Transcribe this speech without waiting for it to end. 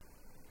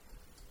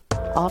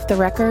Off the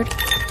record,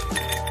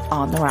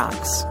 on the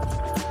rocks.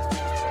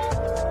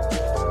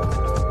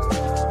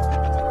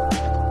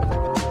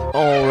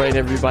 All right,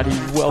 everybody,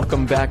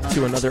 welcome back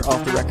to another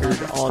Off the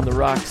Record on the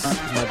Rocks.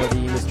 My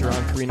buddy, Mr.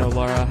 Ron Carino.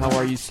 Lara, how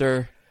are you,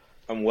 sir?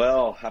 I'm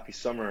well. Happy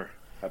summer.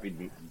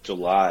 Happy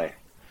July.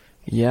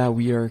 Yeah,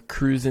 we are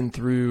cruising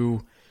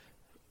through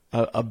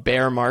a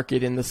bear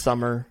market in the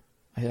summer.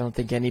 I don't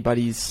think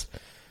anybody's,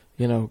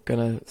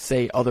 gonna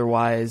say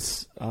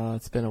otherwise.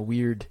 It's been a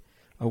weird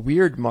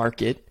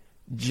market.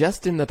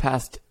 Just in the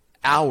past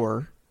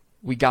hour,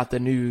 we got the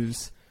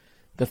news,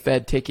 the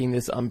Fed taking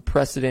this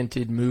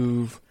unprecedented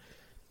move.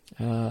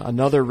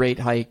 Another rate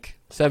hike,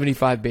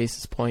 75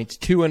 basis points,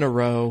 2 in a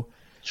row.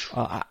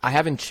 I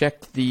haven't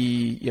checked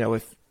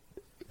if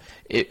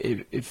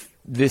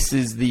this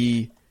is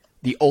the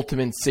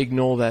ultimate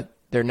signal that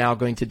they're now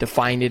going to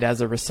define it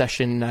as a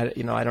recession.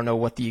 I don't know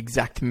what the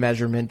exact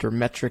measurement or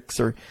metrics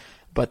are,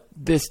 but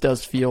this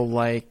does feel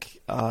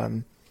like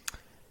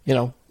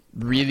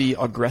really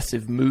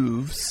aggressive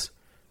moves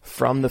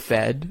from the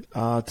Fed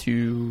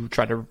to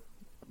try to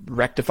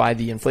rectify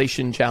the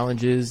inflation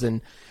challenges.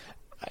 And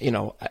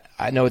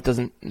I know it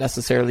doesn't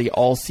necessarily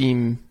all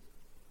seem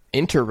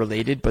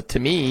interrelated, but to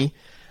me,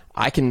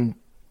 I can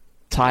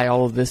tie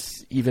all of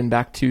this even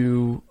back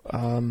to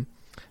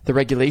the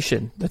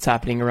regulation that's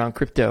happening around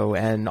crypto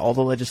and all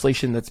the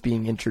legislation that's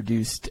being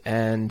introduced.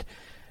 And,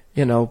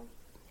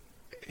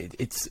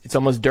 it's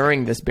almost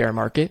during this bear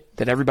market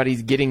that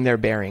everybody's getting their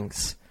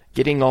bearings,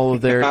 getting all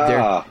of their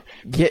how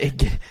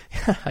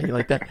you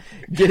like that?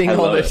 Getting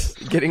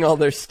all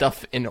their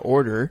stuff in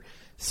order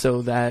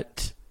so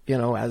that,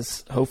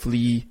 as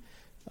hopefully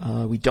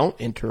we don't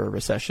enter a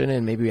recession,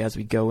 and maybe as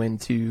we go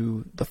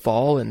into the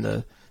fall and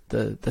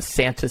the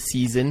Santa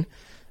season,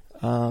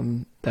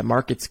 that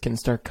markets can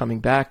start coming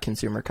back,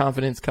 consumer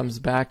confidence comes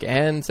back,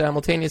 and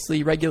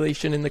simultaneously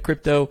regulation in the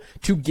crypto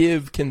to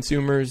give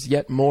consumers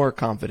yet more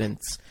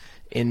confidence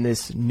in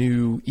this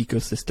new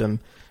ecosystem.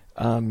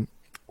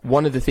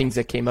 One of the things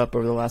that came up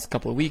over the last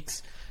couple of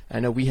weeks,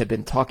 I know we had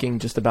been talking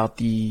just about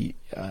the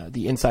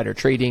insider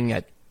trading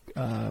at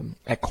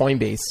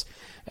Coinbase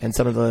and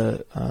some of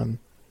the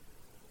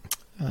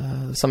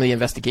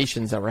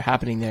investigations that were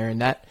happening there,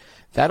 and that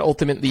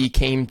ultimately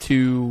came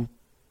to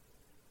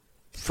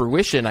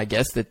fruition, I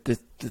guess, that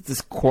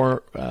this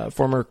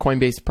former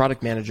Coinbase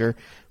product manager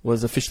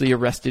was officially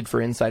arrested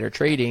for insider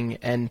trading,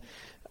 and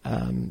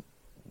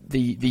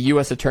the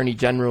U.S. Attorney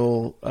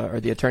General, or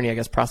the attorney, I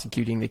guess,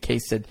 prosecuting the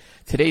case, said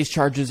today's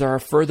charges are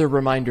a further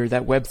reminder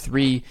that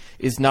Web3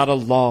 is not a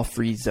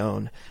law-free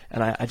zone.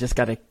 And I just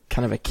got a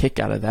kind of a kick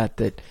out of that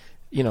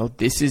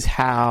this is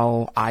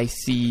how I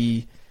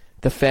see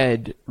the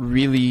Fed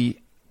really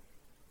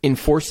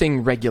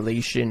enforcing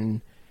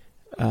regulation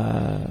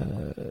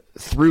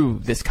through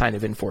this kind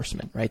of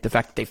enforcement, right? The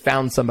fact that they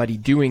found somebody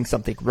doing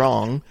something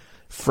wrong,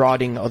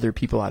 frauding other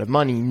people out of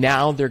money,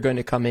 now they're going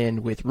to come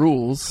in with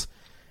rules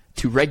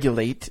to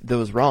regulate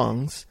those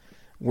wrongs,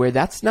 where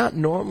that's not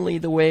normally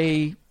the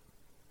way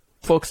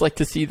folks like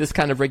to see this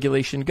kind of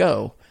regulation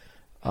go.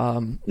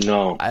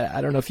 No,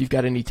 I don't know if you've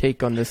got any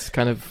take on this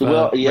kind of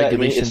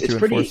regulation through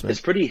enforcement.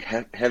 It's pretty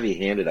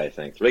heavy-handed, I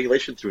think.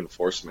 Regulation through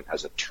enforcement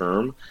as a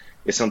term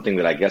is something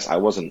that I guess I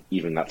wasn't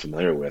even that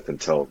familiar with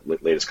until the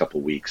latest couple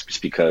of weeks,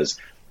 just because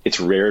it's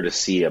rare to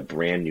see a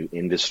brand new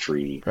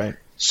industry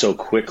so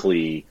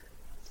quickly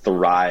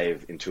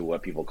thrive into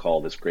what people call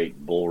this great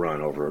bull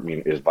run over,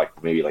 is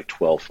maybe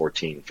 12,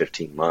 14,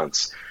 15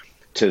 months,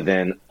 to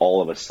then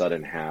all of a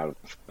sudden have,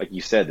 like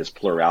you said, this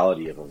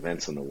plurality of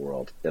events in the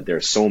world, that there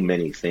are so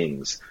many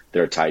things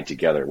that are tied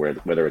together,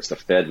 whether it's the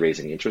Fed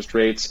raising interest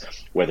rates,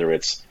 whether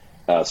it's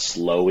a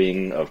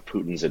slowing of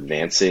Putin's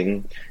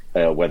advancing,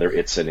 whether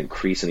it's an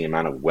increase in the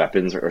amount of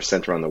weapons are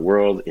sent around the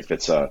world, if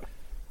it's a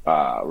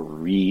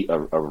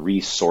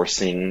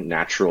resourcing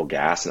natural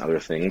gas and other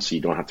things, so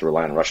you don't have to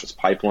rely on Russia's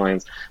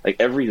pipelines. Like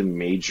every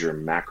major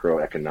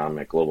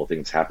macroeconomic global thing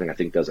that's happening, I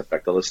think does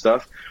affect all this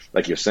stuff,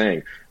 like you're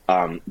saying.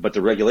 But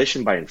the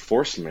regulation by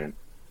enforcement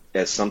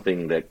as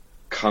something that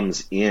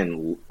comes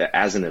in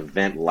as an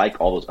event like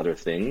all those other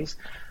things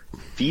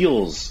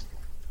feels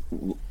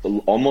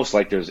almost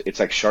like it's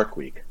like Shark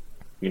Week,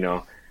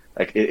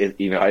 Like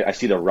I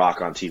see The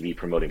Rock on TV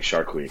promoting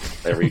Shark Week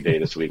every day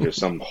this week. There's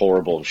some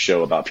horrible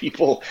show about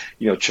people,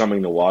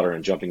 chumming the water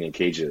and jumping in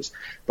cages.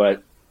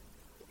 But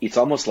it's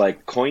almost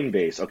like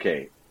Coinbase.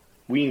 Okay,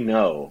 we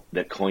know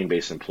that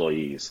Coinbase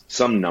employees,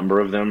 some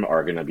number of them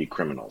are going to be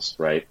criminals,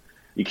 right?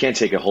 You can't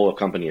take a whole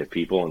company of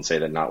people and say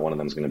that not one of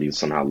them is going to be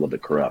somehow a little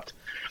bit corrupt.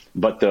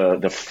 But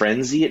the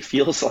frenzy, it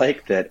feels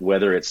like, that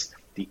whether it's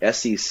the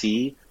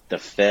SEC, the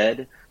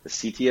Fed, the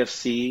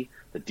CTFC,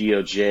 the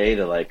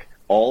DOJ,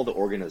 all the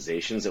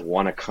organizations that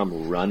want to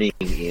come running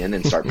in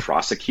and start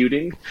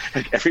prosecuting.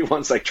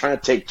 Everyone's trying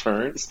to take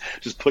turns,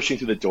 just pushing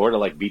through the door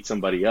to beat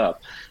somebody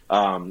up.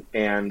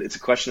 And it's a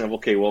question of,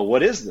 okay, well,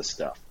 what is this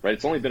stuff, right?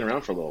 It's only been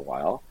around for a little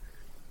while.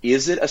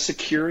 Is it a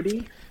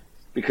security?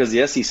 Because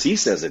the SEC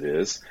says it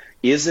is.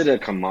 Is it a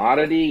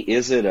commodity?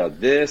 Is it a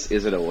this?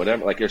 Is it a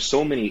whatever? There's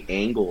so many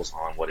angles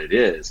on what it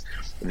is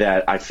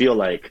that I feel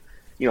like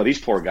these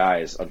poor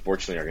guys,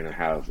 unfortunately, are going to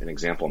have an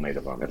example made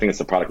of them. I think it's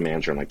the product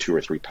manager and like 2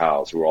 or 3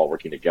 pals who are all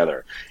working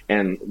together.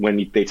 And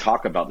when they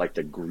talk about like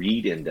the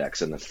greed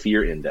index and the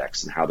fear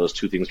index and how those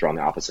two things are on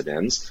the opposite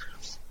ends,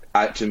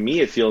 to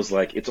me, it feels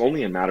like it's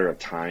only a matter of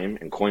time.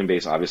 And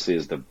Coinbase obviously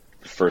is the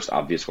first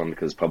obvious one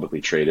because it's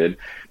publicly traded.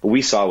 But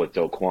we saw with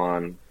Do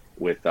Kwon,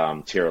 with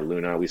Terra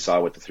Luna, we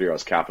saw with the 3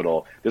 Arrows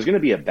Capital, there's going to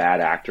be a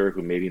bad actor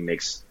who maybe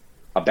makes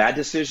a bad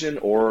decision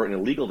or an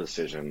illegal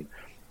decision,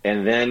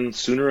 and then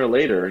sooner or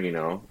later,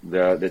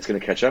 it's going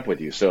to catch up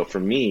with you. So for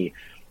me,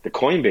 the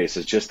Coinbase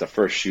is just the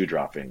first shoe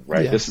dropping,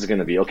 right? Yeah. This is going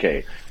to be,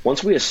 okay,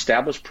 once we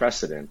establish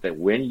precedent that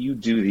when you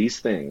do these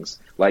things,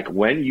 like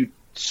when you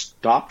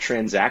stop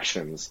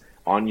transactions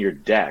on your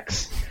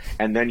DEX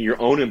and then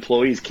your own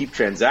employees keep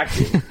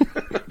transacting,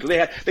 they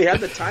had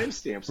the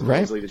timestamps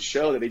supposedly to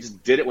show that they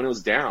just did it when it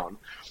was down.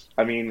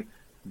 I mean,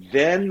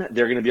 then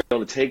they're going to be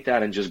able to take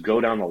that and just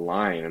go down the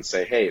line and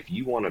say, hey, if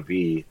you want to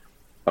be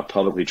a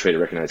publicly traded,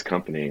 recognized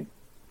company,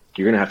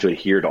 you're going to have to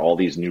adhere to all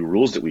these new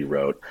rules that we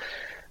wrote.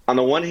 On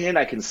the one hand,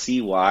 I can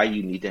see why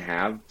you need to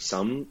have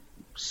some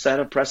set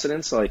of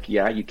precedents. Like,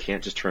 yeah, you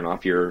can't just turn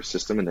off your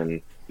system and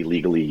then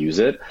illegally use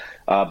it.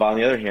 But on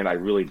the other hand, I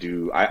really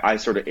do. I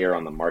sort of err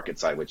on the market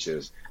side, which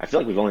is I feel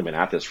like we've only been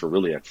at this for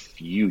really a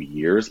few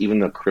years. Even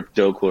though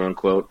crypto, quote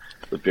unquote,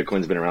 with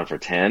Bitcoin's been around for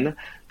 10,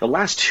 the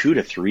last 2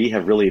 to 3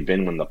 have really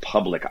been when the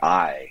public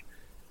eye,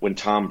 when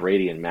Tom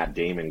Brady and Matt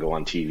Damon go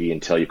on TV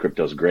and tell you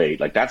crypto's great.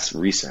 Like, that's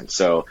recent.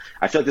 So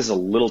I feel like this is a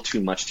little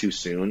too much too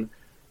soon.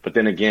 But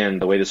then again,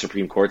 the way the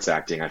Supreme Court's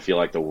acting, I feel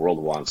like the world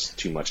wants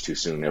too much too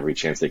soon every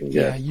chance they can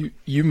get. Yeah,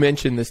 you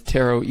mentioned this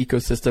Taro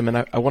ecosystem, and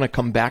I want to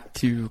come back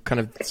to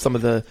kind of some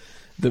of the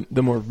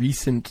more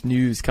recent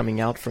news coming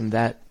out from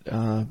that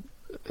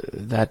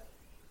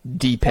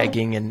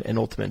depegging and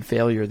ultimate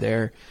failure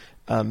there.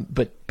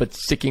 But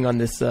sticking on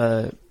this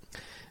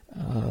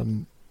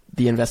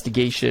the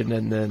investigation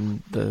and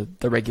then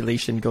the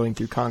regulation going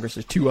through Congress,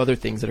 there's 2 other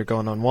things that are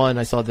going on. One,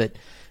 I saw that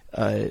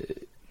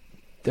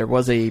there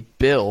was a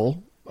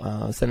bill.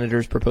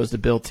 Senators proposed a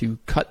bill to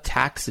cut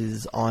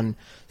taxes on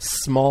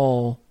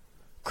small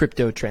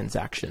crypto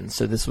transactions.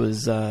 So this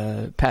was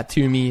Pat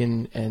Toomey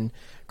and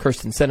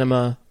Kirsten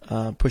Sinema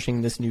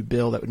pushing this new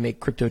bill that would make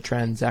crypto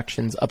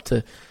transactions up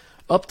to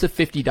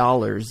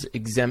 $50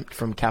 exempt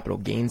from capital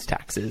gains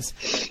taxes.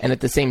 And at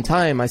the same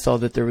time, I saw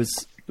that there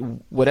was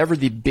whatever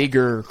the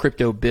bigger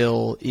crypto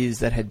bill is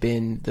that had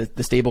been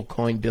the stable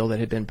coin bill that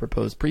had been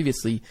proposed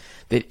previously,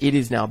 that it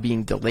is now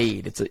being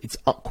delayed. It's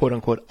quote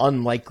unquote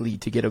unlikely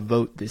to get a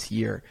vote this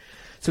year.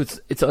 So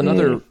it's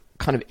another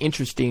kind of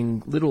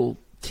interesting little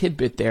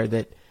tidbit there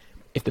that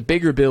if the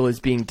bigger bill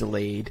is being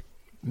delayed,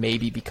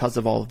 maybe because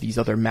of all of these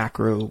other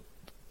macro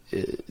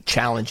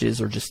challenges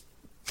or just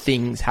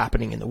things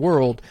happening in the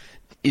world,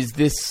 is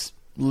this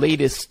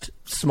latest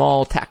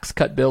small tax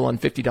cut bill on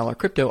 $50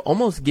 crypto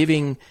almost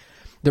giving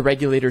the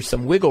regulators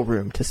some wiggle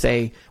room to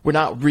say, we're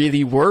not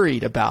really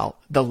worried about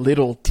the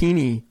little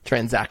teeny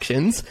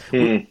transactions.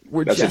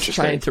 We're just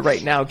trying to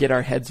right now get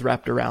our heads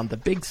wrapped around the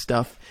big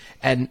stuff.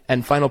 And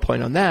final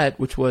point on that,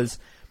 which was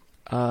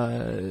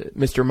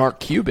Mr.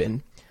 Mark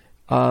Cuban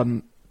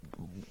went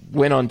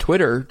on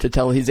Twitter to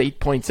tell his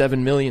 8.7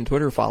 million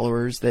Twitter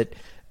followers that,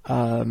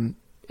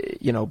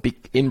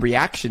 in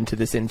reaction to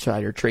this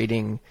insider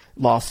trading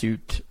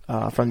lawsuit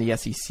from the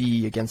SEC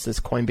against this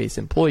Coinbase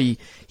employee,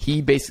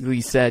 he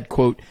basically said,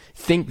 quote,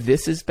 "Think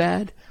this is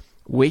bad?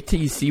 Wait till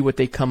you see what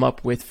they come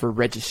up with for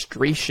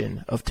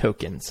registration of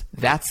tokens.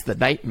 That's the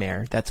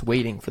nightmare that's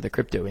waiting for the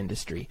crypto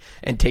industry."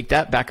 And take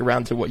that back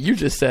around to what you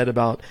just said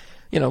about,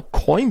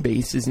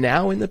 Coinbase is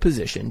now in the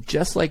position,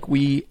 just like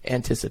we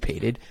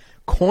anticipated,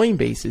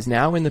 Coinbase is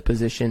now in the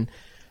position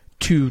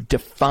to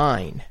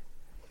define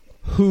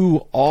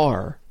who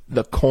are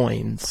the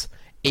coins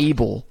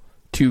able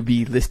to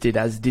be listed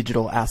as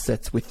digital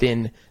assets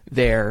within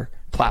their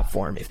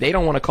platform. If they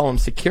don't want to call them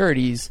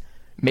securities,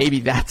 maybe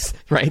that's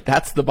right.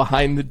 That's the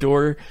behind the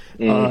door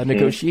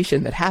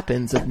negotiation that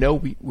happens of no,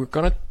 we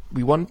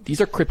want,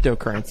 these are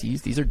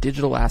cryptocurrencies. These are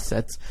digital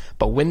assets,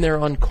 but when they're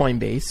on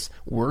Coinbase,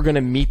 we're going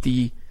to meet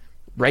the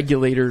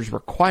regulators'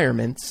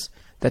 requirements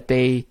that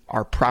they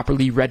are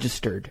properly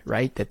registered,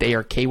 right? That they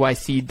are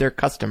KYC'd their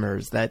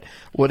customers, that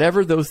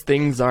whatever those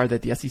things are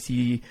that the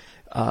SEC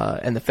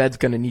and the Fed's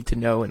going to need to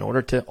know in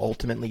order to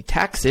ultimately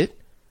tax it.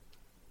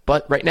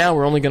 But right now,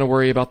 we're only going to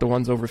worry about the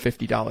ones over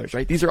 $50,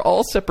 right? These are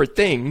all separate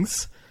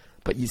things,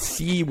 but you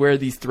see where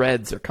these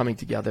threads are coming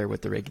together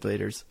with the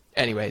regulators.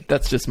 Anyway,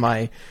 that's just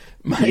my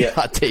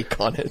hot take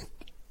on it.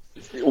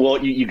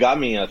 Well, you got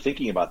me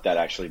thinking about that,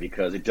 actually,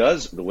 because it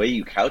does, the way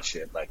you couch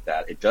it like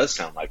that, it does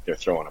sound like they're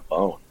throwing a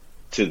bone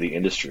to the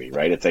industry,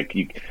 right? It's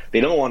like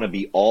they don't want to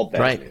be all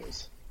bad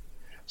news.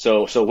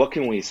 So what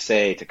can we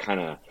say to kind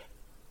of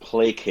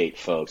placate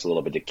folks a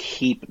little bit to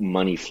keep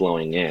money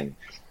flowing in?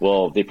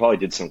 Well, they probably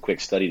did some quick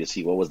study to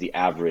see what was the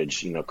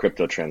average,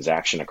 crypto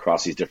transaction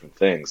across these different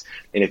things.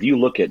 And if you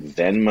look at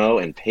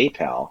Venmo and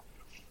PayPal,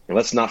 and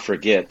let's not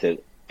forget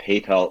that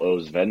PayPal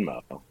owns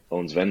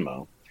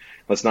Venmo.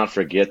 Let's not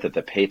forget that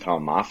the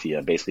PayPal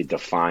mafia basically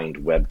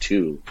defined Web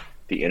 2,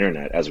 the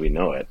internet as we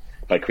know it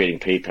by creating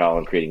PayPal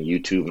and creating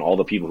YouTube, and all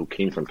the people who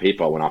came from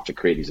PayPal went off to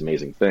create these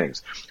amazing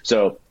things.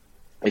 So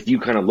if you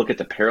kind of look at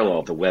the parallel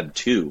of the Web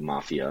 2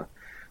 mafia,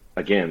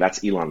 again,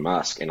 that's Elon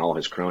Musk and all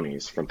his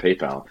cronies from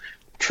PayPal.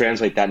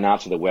 Translate that now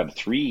to the Web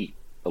 3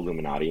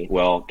 Illuminati.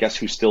 Well, guess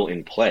who's still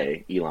in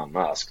play? Elon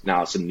Musk.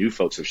 Now, some new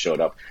folks have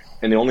showed up,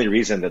 and the only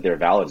reason that they're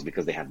valid is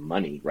because they have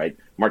money, right?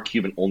 Mark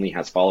Cuban only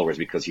has followers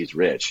because he's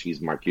rich.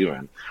 He's Mark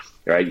Cuban,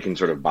 right? You can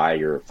sort of buy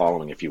your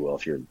following, if you will,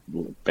 if you're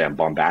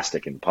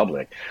bombastic in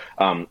public.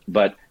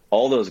 But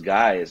all those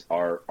guys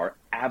are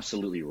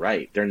absolutely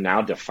right. They're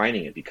now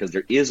defining it because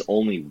there is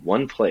only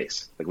one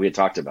place, like we had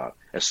talked about.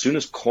 As soon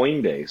as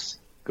Coinbase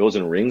goes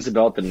and rings the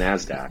bell at the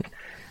NASDAQ,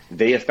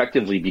 they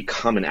effectively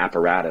become an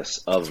apparatus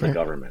of the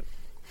government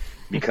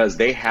because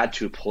they had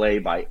to play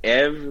by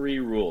every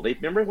rule. They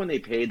remember when they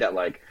paid that,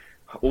 like,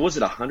 what was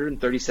it,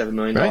 $137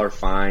 million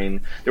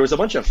fine? There was a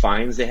bunch of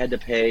fines they had to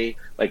pay,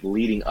 like,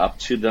 leading up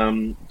to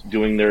them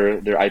doing their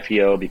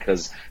IPO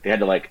because they had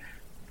to, like,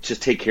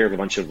 just take care of a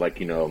bunch of,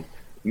 like,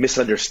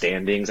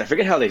 misunderstandings. I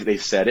forget how they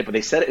said it, but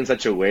they said it in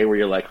such a way where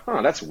you're like,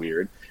 that's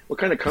weird. What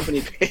kind of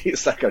company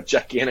pays like a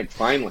gigantic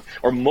fine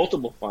or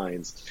multiple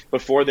fines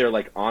before they're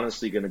like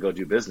honestly going to go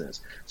do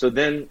business? So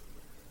then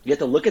you have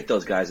to look at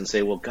those guys and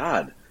say, well,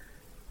 God,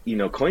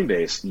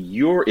 Coinbase,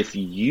 if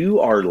you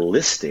are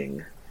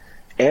listing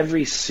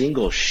every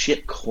single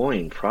shit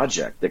coin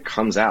project that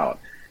comes out,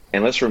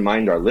 and let's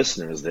remind our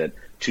listeners that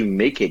to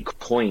make a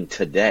coin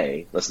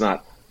today, let's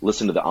not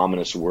listen to the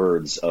ominous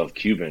words of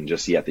Cuban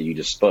just yet that you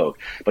just spoke,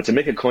 but to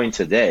make a coin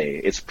today,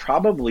 it's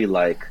probably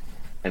like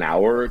an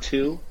hour or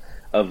two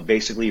of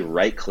basically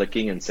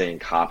right-clicking and saying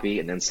copy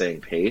and then saying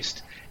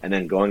paste, and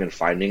then going and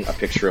finding a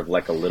picture of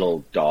like a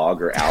little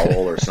dog or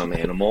owl or some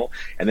animal,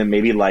 and then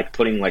maybe like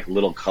putting like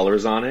little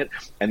colors on it,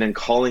 and then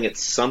calling it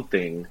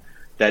something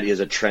that is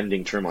a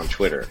trending term on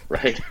Twitter,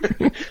 right?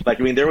 Like,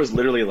 I mean, there was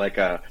literally like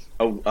a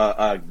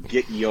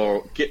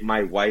get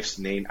my wife's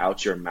name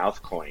out your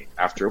mouth coin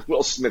after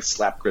Will Smith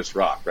slapped Chris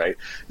Rock, right?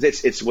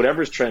 It's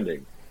whatever's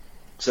trending.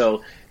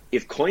 So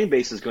if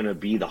Coinbase is going to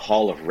be the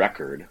Hall of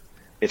Record,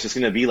 it's just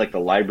going to be like the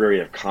Library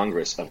of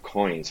Congress of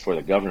coins for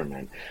the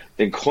government,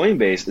 then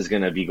Coinbase is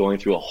going to be going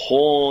through a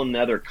whole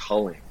nother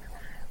culling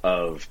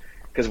of,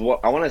 because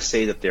I want to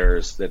say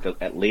that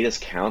at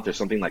latest count, there's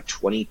something like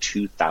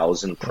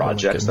 22,000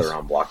 projects that are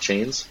on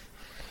blockchains.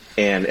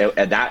 And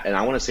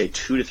I want to say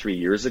 2 to 3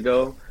 years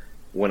ago,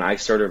 when I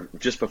started,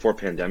 just before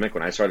pandemic,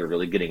 when I started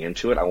really getting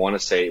into it, I want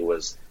to say it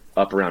was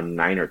up around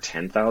 9 or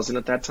 10,000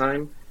 at that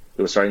time.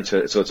 It was starting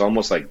to, so it's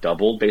almost like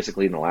doubled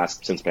basically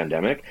since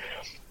pandemic.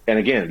 And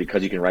again,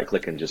 because you can right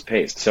click and just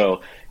paste. So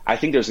I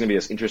think there's going to be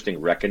this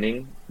interesting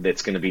reckoning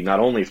that's going to be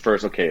not only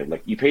first, okay,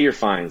 like you pay your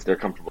fines, they're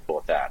comfortable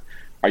with that.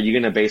 Are you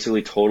going to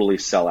basically totally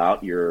sell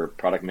out your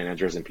product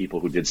managers and people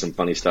who did some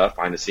funny stuff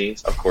behind the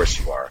scenes? Of course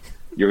you are.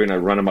 You're going to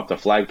run them up the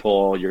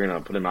flagpole. You're going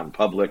to put them out in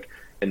public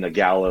in the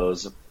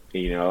gallows, and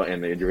you're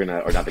going to,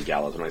 or not the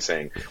gallows, what am I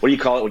saying? What do you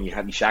call it when you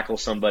shackle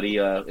somebody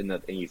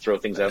and you throw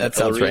things out of the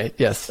pillory? That sounds right,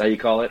 yes. Is that how you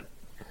call it?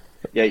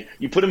 Yeah,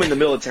 you put them in the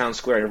middle of town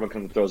square and everyone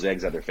comes and throws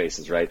eggs at their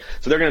faces, right?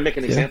 So they're going to make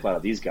an example out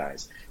of these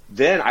guys.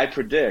 Then I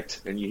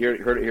predict, and you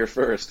heard it here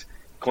first,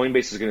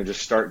 Coinbase is going to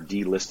just start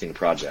delisting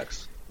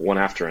projects one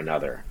after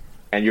another.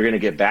 And you're going to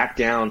get back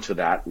down to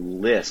that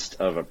list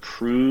of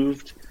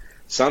approved,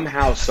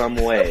 somehow, some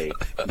way,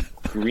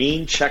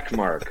 green check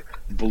mark,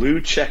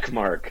 blue check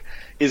mark.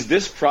 Is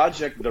this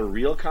project the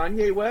real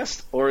Kanye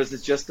West, or is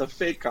it just a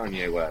fake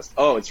Kanye West?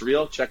 Oh, it's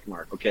real? Check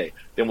mark. Okay,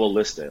 then we'll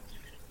list it.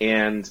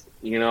 And,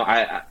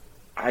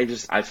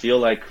 I feel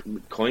like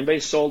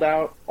Coinbase sold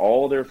out.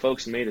 All their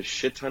folks made a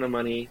shit ton of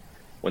money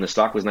when the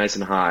stock was nice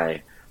and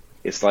high.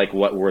 It's like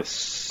worth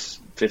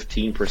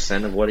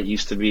 15% of what it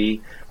used to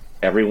be.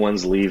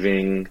 Everyone's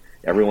leaving.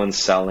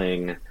 Everyone's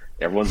selling.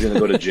 Everyone's going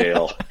to go to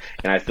jail.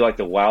 And I feel like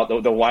the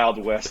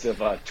wild west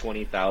of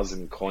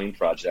 20,000 coin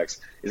projects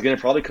is going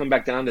to probably come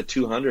back down to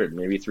 200,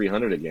 maybe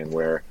 300 again,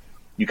 where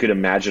you could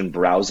imagine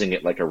browsing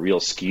it like a real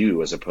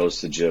skew as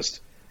opposed to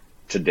just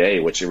today,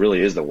 which it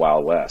really is the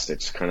Wild West.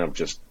 It's kind of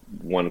just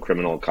one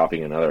criminal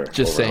copying another.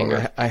 Just saying,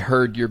 I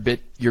heard your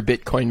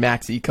Bitcoin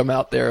Maxi come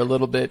out there a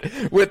little bit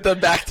with the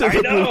back to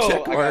the blue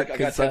check mark.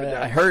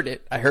 I heard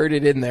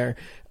it in there.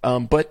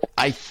 But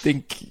I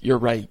think you're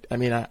right. I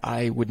mean,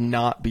 I would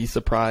not be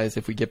surprised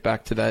if we get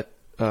back to that.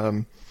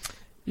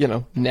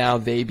 Now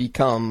they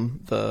become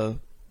the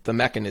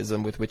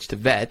mechanism with which to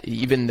vet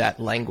even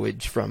that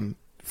language from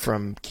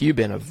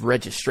Cuban of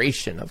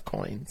registration of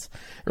coins,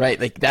 right?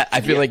 Like that,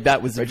 I feel like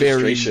that was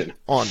very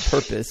on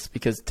purpose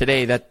because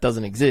today that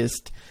doesn't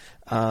exist.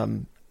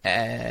 And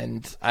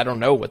I don't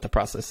know what the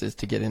process is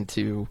to get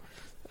into,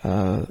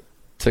 to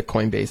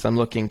Coinbase. I'm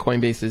looking,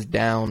 Coinbase is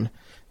down,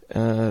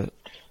 70.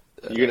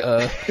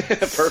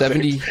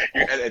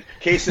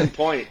 Case in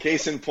point.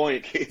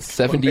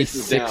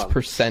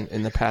 76%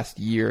 in the past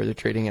year. They're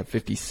trading at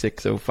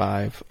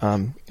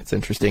 56.05. It's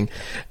interesting.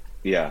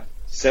 Yeah.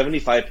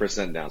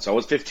 75% down. So I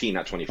was 15,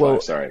 not 25.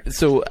 Well, sorry.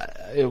 So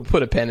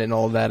put a pen in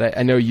all that.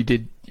 I know you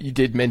did you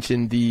did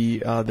mention the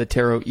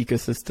Terra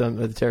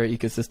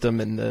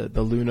ecosystem, and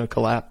the Luna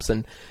collapse,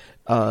 and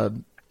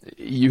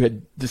you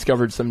had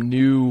discovered some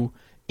new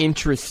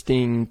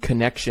interesting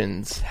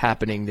connections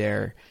happening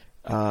there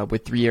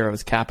with Three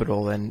Arrows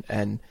Capital,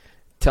 and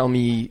tell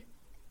me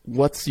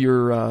what's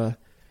your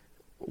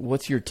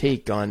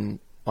take on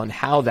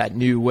how that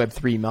new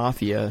Web3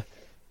 mafia,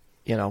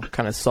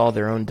 kind of saw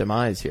their own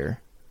demise here.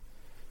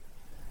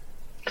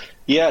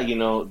 Yeah,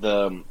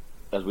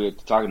 as we were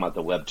talking about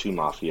the Web2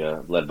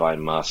 mafia led by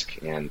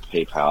Musk and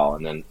PayPal,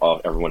 and then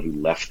everyone who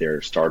left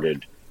there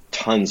started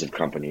tons of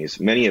companies,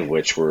 many of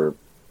which were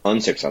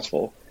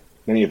unsuccessful,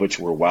 many of which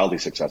were wildly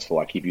successful.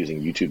 I keep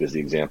using YouTube as the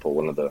example,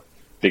 one of the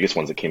biggest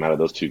ones that came out of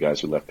those two guys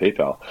who left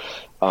PayPal.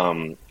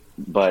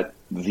 But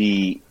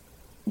the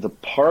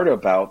part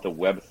about the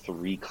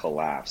Web3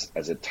 collapse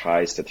as it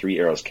ties to Three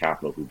Arrows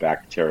Capital, who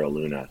backed Terra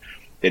Luna,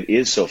 that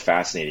is so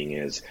fascinating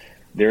is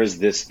there's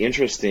this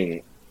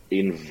interesting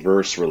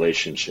inverse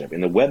relationship.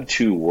 In the Web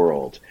 2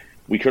 world,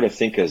 we kind of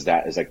think as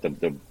that as like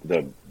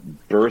the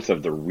birth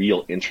of the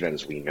real internet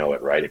as we know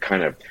it, right? It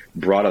kind of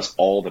brought us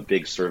all the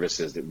big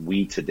services that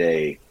we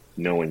today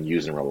know and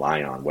use and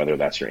rely on, whether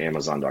that's your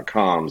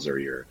Amazon.coms or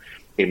your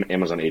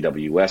Amazon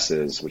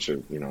AWSs, which are,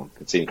 the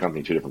same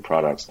company, two different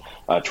products,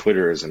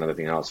 Twitters and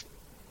everything else.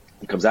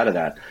 It comes out of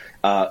that.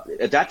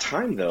 At that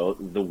time, though,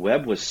 the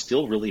web was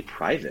still really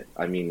private.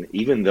 I mean,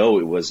 even though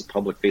it was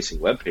public-facing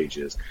web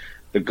pages,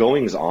 the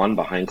goings-on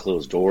behind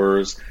closed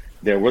doors,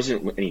 there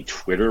wasn't any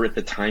Twitter at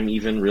the time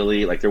even,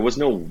 really. Like, there was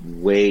no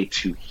way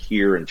to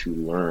hear and to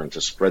learn,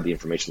 to spread the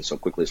information so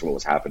quickly as what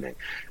was happening,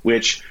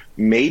 which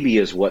maybe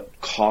is what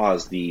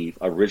caused the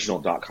original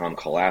 .com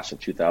collapse of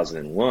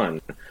 2001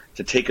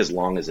 to take as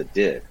long as it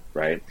did,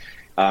 right?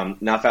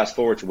 Now fast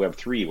forward to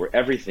Web3, where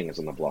everything is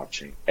on the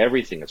blockchain,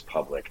 everything is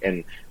public,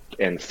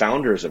 and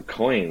founders of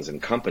coins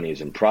and companies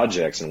and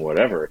projects and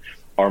whatever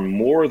are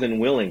more than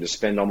willing to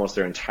spend almost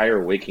their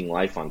entire waking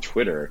life on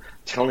Twitter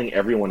telling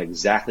everyone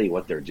exactly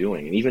what they're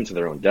doing, and even to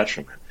their own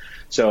detriment.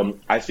 So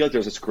I feel like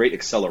there's this great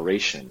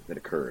acceleration that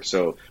occurs.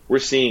 So we're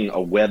seeing a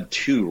Web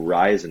 2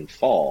 rise and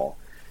fall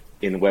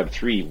in Web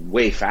 3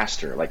 way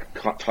faster. Like,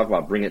 talk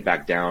about bring it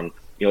back down.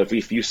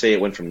 If you say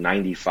it went from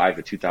 95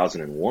 to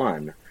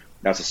 2001,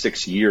 that's a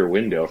 6-year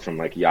window from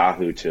like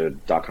Yahoo to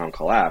 .com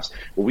collapse.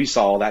 Well, we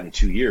saw all that in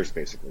 2 years,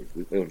 basically.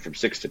 We went from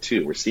 6 to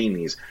 2. We're seeing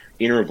these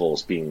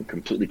intervals being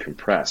completely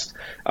compressed.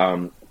 It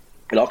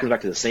all comes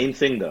back to the same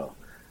thing, though.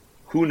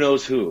 Who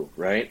knows who,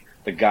 right?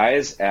 The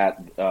guys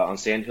on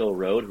Sand Hill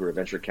Road who are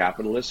venture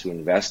capitalists who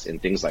invest in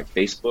things like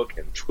Facebook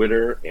and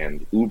Twitter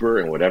and Uber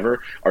and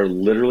whatever are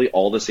literally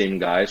all the same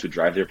guys who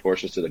drive their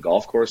Porsches to the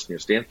golf course near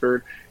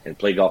Stanford and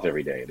play golf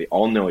every day. They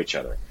all know each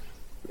other.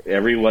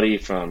 Everybody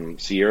from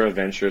Sierra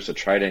Ventures to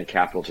Trident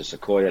Capital to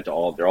Sequoia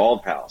to they're all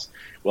pals.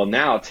 Well,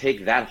 now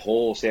take that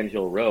whole Sand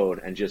Hill Road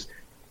and just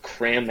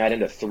cram that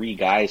into 3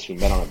 guys who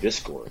met on a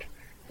Discord,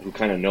 who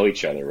kind of know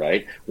each other,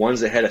 right? One's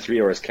the head of Three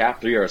Arrows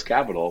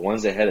Capital,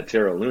 one's the head of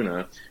Terra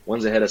Luna,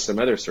 one's the head of some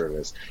other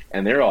service,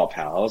 and they're all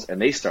pals,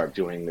 and they start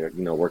doing their,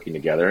 working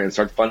together and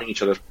start funding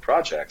each other's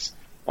projects,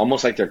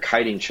 almost like they're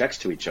kiting checks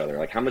to each other.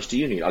 Like, how much do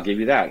you need? I'll give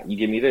you that. You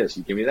give me this.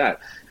 You give me that.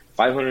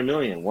 500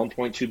 million,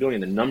 1.2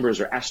 billion. The numbers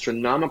are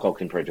astronomical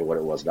compared to what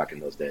it was back in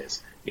those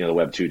days. The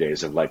Web 2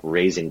 days of like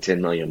raising $10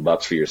 million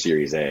for your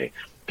Series A.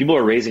 People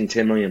are raising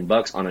 $10 million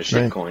on a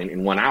shitcoin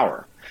in 1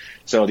 hour.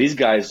 So these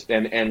guys,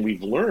 and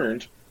we've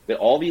learned that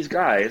all these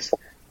guys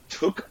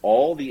took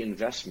all the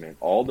investment,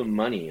 all the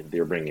money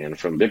they're bringing in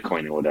from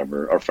Bitcoin or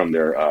whatever, or from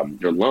their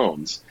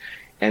loans,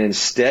 and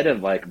instead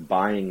of like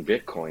buying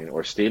Bitcoin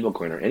or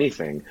stablecoin or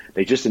anything,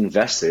 they just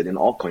invested in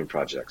altcoin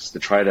projects to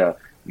try to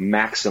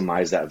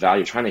maximize that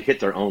value, trying to hit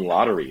their own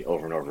lottery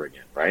over and over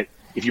again, right?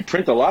 If you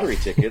print the lottery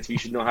tickets, you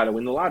should know how to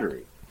win the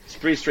lottery. It's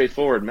pretty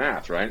straightforward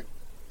math, right?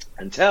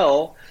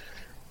 Until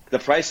the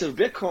price of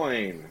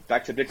Bitcoin,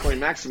 back to Bitcoin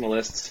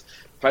maximalists,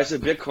 price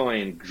of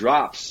Bitcoin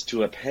drops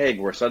to a peg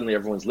where suddenly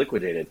everyone's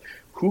liquidated.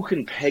 Who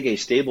can peg a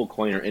stable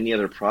coin or any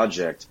other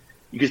project?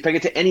 You can peg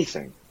it to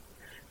anything.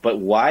 But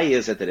why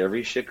is it that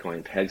every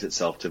shitcoin pegs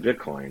itself to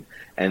Bitcoin,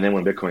 and then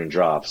when Bitcoin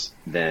drops,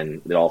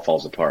 then it all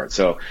falls apart?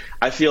 So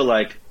I feel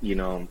like,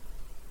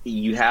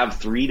 you have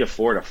 3 to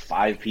 4 to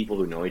 5 people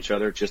who know each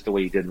other, just the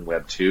way you did in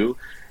Web 2.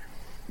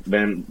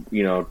 Then,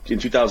 in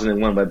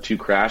 2001, Web 2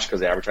 crashed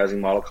because the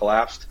advertising model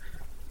collapsed.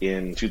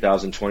 In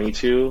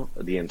 2022,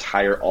 the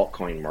entire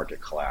altcoin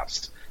market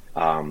collapsed.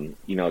 To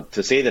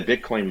say that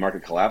Bitcoin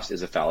market collapsed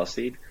is a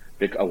fallacy.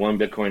 One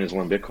Bitcoin is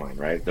one Bitcoin,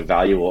 right? The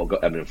value will go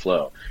ebb and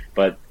flow.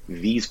 But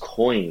these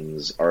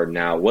coins are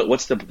now,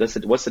 what's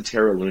the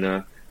Terra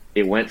Luna?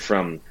 It went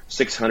from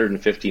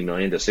 $650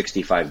 million to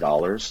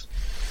 $65,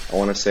 I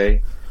want to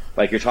say.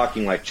 Like, you're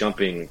talking like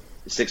jumping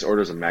 6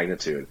 orders of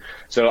magnitude.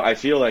 So I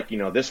feel like,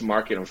 this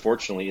market,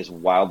 unfortunately, is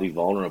wildly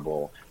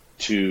vulnerable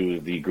to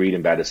the greed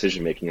and bad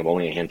decision making of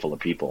only a handful of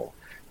people.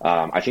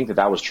 I think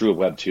that was true of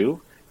Web 2.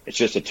 It's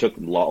just it took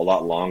a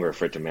lot longer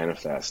for it to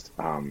manifest.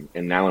 And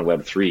now in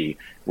Web 3,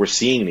 we're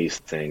seeing these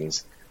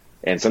things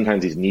And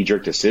sometimes these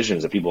knee-jerk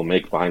decisions that people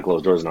make behind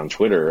closed doors and on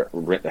Twitter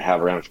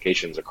have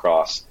ramifications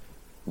across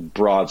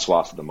broad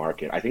swaths of the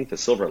market. I think the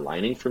silver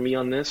lining for me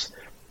on this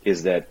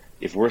is that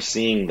if we're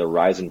seeing the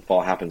rise and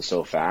fall happen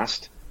so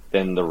fast,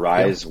 then the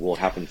rise will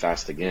happen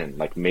fast again.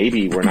 Like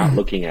maybe we're not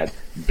looking at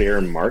bear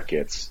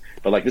markets,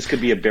 but like this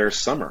could be a bear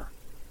summer.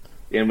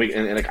 And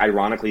like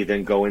ironically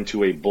then go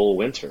into a bull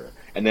winter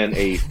and then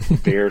a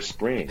bear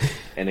spring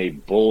and a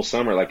bull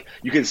summer. Like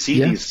you can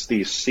see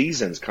these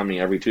seasons coming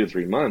every 2 to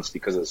 3 months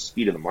because of the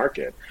speed of the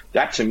market.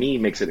 That to me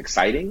makes it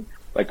exciting.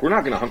 Like we're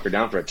not going to hunker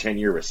down for a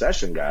 10-year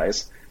recession,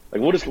 guys.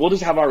 Like we'll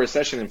just have our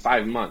recession in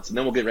 5 months and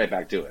then we'll get right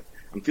back to it.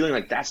 I'm feeling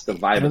like that's the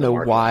vibe. I don't know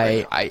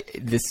why right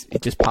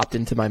it just popped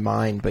into my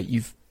mind, but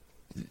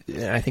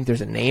I think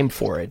there's a name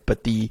for it.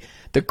 But the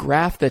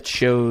graph that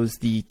shows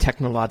the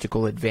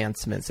technological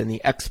advancements and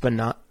the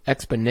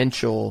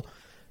exponential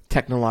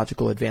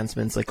technological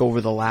advancements, like over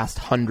the last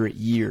 100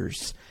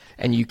 years,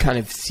 and you kind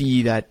of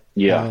see that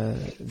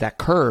that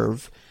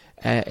curve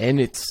in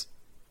its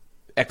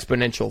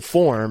exponential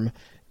form,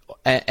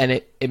 and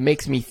it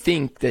makes me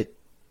think that.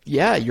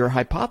 Yeah, your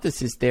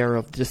hypothesis there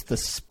of just the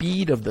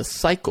speed of the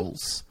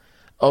cycles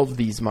of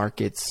these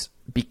markets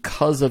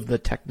because of the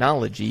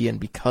technology and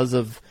because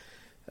of,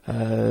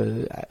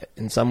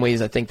 in some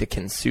ways, I think the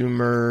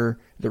consumer,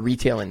 the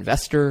retail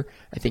investor,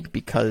 I think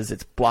because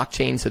it's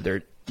blockchain, so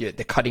they're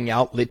cutting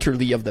out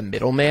literally of the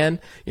middleman.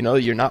 You know,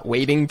 you're not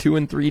waiting 2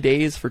 and 3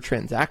 days for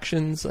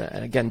transactions.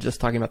 And again, just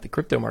talking about the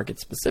crypto market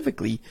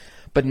specifically,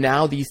 but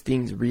now these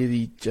things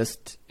really it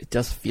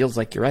just feels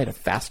like you're right, a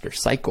faster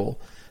cycle.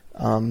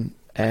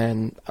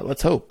 And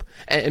let's hope.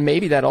 And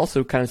maybe that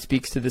also kind of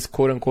speaks to this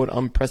quote unquote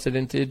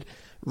unprecedented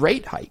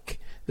rate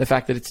hike. The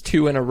fact that it's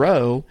 2 in a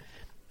row,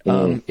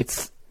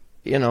 it's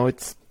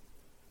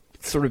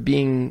sort of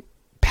being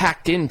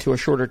packed into a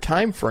shorter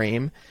time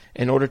frame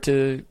in order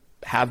to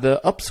have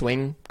the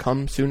upswing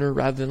come sooner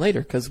rather than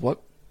later, because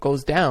what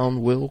goes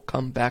down will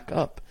come back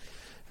up.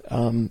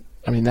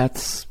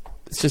 It's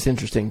just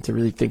interesting to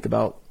really think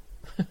about.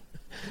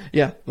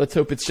 Yeah, let's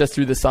hope it's just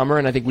through the summer.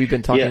 And I think we've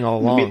been talking all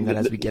along that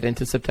as we get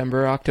into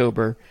September,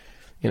 October,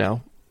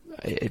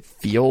 it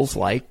feels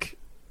like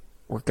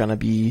we're going to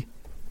be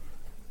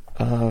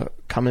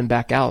coming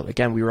back out.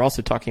 Again, we were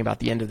also talking about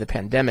the end of the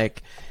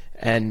pandemic,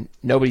 and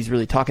nobody's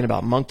really talking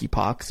about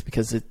monkeypox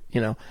because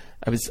I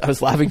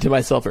was laughing to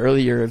myself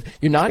earlier.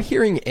 You're not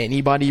hearing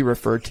anybody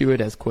refer to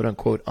it as quote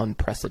unquote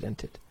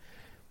unprecedented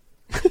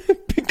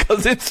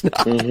because it's not.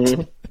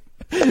 Mm-hmm.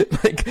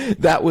 Like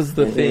that was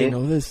the thing.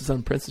 Oh, this is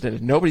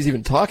unprecedented. Nobody's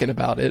even talking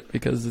about it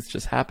because it's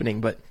just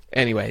happening. But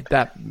anyway,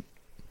 the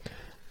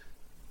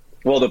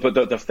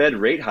Fed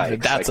rate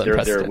hikes, like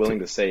they're willing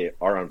to say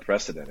are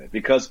unprecedented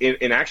because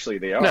and actually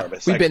they are. No, but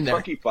it's we've like been there.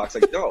 Monkeypox,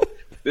 like no,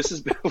 this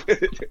is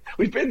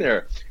we've been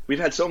there. We've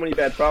had so many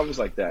bad problems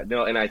like that.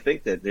 No, and I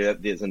think that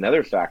there's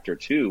another factor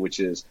too,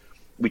 which is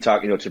we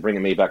talk. To bring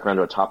me back around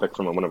to a topic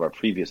from one of our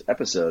previous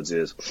episodes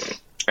is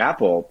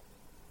Apple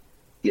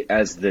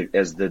as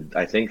the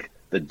I think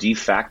the de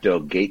facto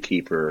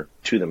gatekeeper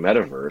to the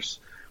metaverse.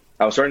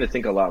 I was starting to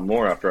think a lot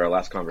more after our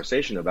last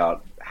conversation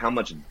about how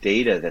much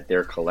data that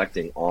they're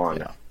collecting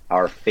on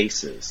our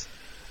faces,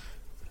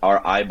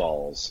 our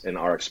eyeballs, and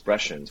our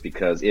expressions.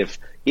 Because if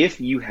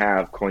you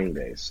have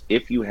Coinbase,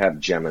 if you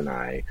have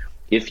Gemini,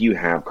 if you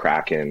have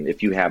Kraken,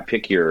 if you have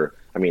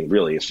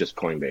really it's just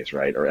Coinbase,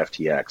 right, or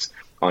FTX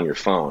on your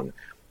phone,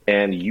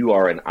 and you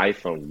are an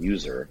iPhone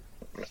user,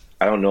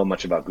 I don't know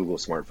much about Google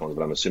smartphones,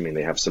 but I'm assuming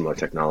they have similar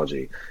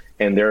technology,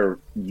 and they're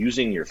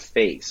using your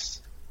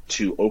face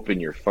to open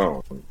your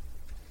phone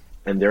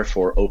and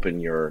therefore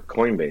open your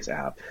Coinbase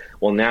app.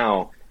 Well,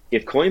 now,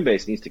 if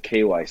Coinbase needs to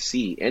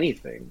KYC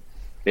anything,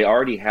 they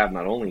already have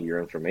not only your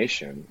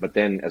information, but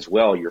then as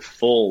well your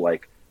full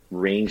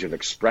range of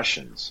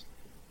expressions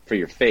for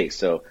your face.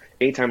 So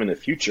anytime in the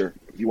future,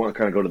 if you want to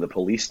kind of go to the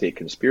police state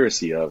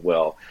conspiracy of,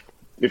 well,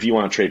 if you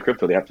want to trade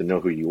crypto, they have to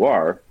know who you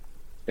are.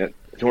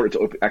 In order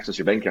to access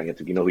your bank account, you have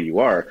to know who you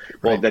are.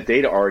 Well, that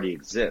data already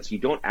exists. You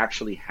don't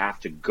actually have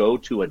to go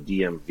to a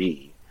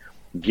DMV,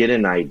 get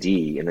an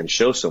ID, and then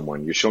show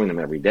someone. You're showing them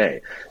every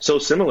day. So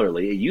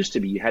similarly, it used to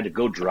be you had to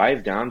go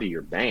drive down to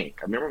your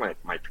bank. I remember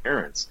my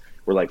parents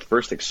were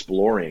first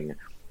exploring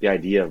the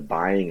idea of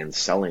buying and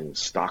selling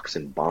stocks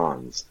and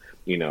bonds,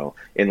 in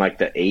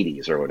the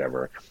 80s or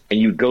whatever. And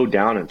you'd go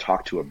down and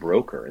talk to a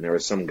broker, and there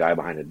was some guy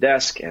behind a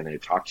desk, and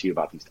they'd talk to you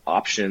about these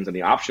options. And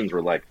the options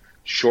were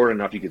short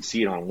enough you could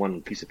see it on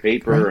one piece of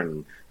paper,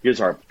 and here's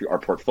our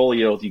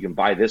portfolio. You can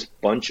buy this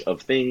bunch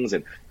of things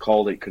and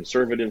call it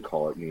conservative,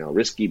 call it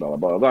risky, blah blah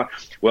blah blah.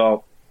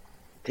 Well,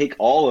 take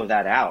all of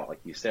that out,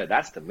 like you said.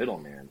 That's the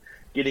middleman.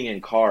 Getting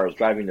in cars,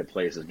 driving to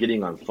places,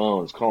 getting on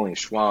phones, calling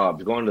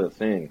Schwab, going to the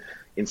thing,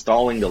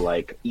 installing the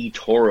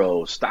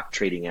eToro stock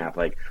trading app.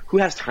 Who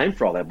has time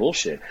for all that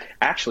bullshit?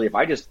 Actually, if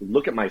I just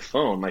look at my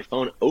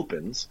phone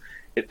opens.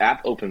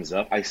 App opens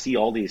up. I see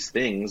all these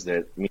things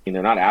that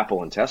they're not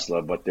Apple and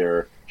Tesla, but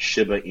they're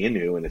Shiba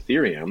Inu and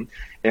Ethereum.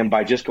 And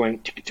by just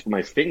going to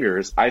my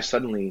fingers, I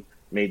suddenly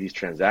made these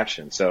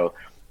transactions. So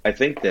I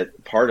think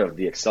that part of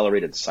the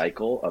accelerated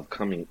cycle of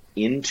coming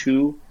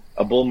into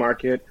a bull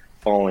market,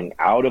 falling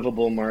out of a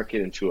bull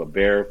market into a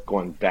bear,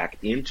 going back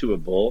into a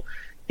bull,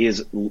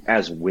 is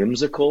as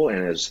whimsical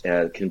and as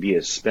can be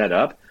as sped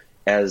up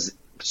as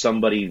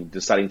somebody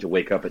deciding to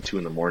wake up at 2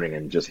 a.m.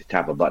 and just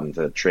tap a button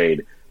to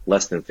trade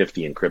less than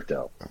 50 in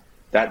crypto.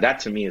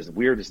 That to me is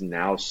weird. Is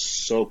now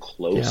so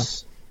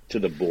close to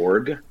the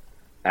Borg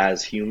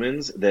as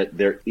humans that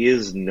there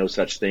is no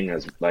such thing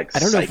as like. I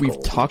don't know if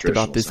we've talked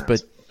about this,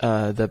 but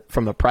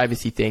from a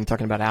privacy thing,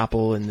 talking about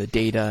Apple and the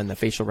data and the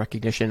facial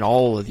recognition,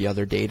 all of the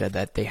other data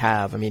that they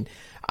have. I mean,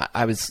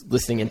 I was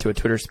listening into a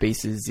Twitter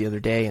Spaces the other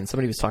day, and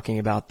somebody was talking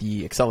about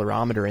the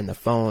accelerometer in the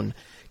phone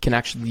can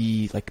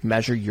actually like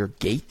measure your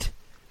gait,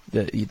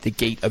 the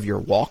gait of your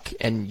walk,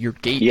 and your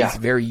gait is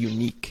very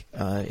unique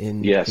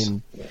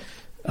in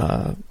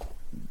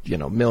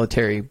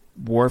military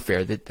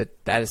warfare.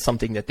 That is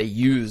something that they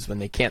use when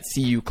they can't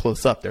see you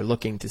close up. They're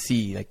looking to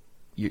see like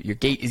your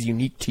gait is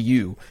unique to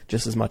you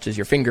just as much as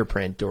your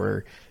fingerprint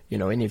or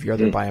any of your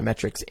other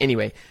biometrics.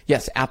 Anyway,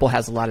 yes, Apple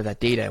has a lot of that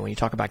data. When you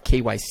talk about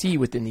KYC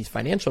within these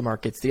financial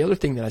markets, the other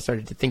thing that I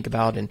started to think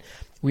about, and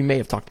we may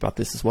have talked about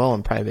this as well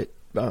in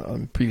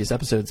on previous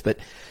episodes, but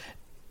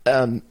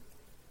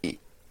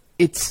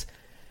it's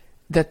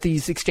that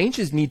these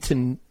exchanges need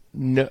to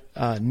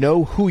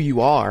know who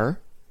you are,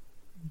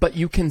 but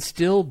you can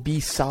still be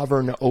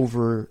sovereign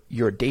over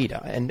your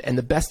data. And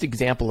the best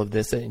example of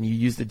this, and you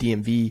use the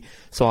DMV,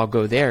 so I'll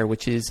go there,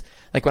 which is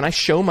like when I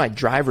show my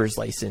driver's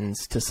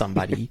license to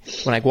somebody,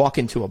 when I walk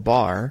into a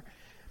bar,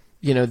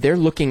 they're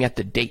looking at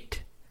the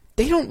date.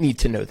 They don't need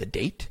to know the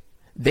date.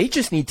 They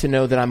just need to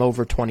know that I'm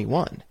over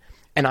 21.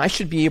 And I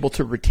should be able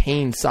to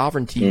retain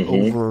sovereignty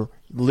over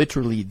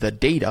literally the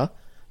data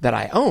that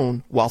I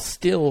own while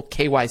still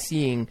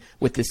KYCing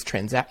with this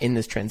in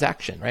this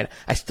transaction, right?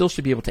 I still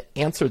should be able to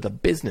answer the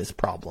business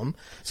problem.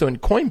 So in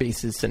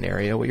Coinbase's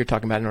scenario, what you're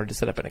talking about, in order to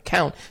set up an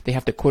account, they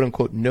have to quote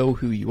unquote know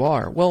who you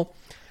are. Well,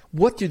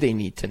 what do they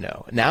need to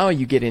know? Now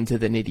you get into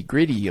the nitty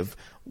gritty of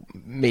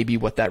maybe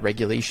what that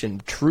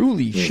regulation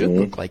truly should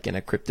look like in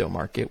a crypto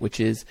market,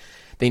 which is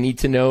they need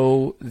to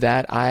know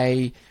that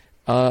I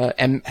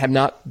have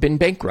not been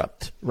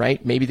bankrupt,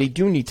 right? Maybe they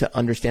do need to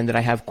understand that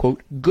I have,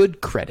 quote,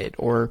 good credit,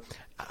 or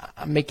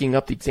I'm making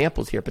up the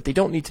examples here, but they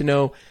don't need to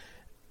know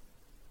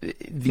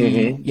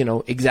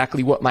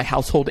exactly what my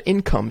household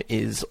income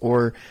is,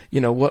 or,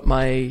 what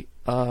my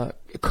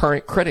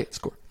current credit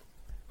score,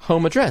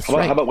 home address,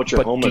 right? How about what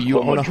your home do you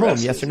own a home?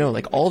 Is? Yes or no?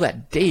 Like all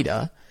that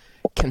data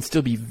can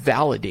still be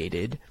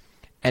validated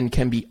and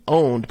can be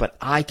owned, but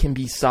I can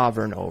be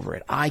sovereign over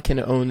it. I can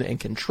own and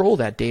control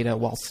that data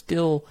while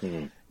still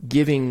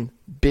giving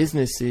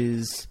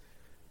businesses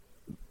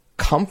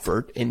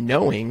comfort in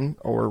knowing,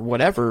 or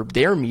whatever,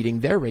 they're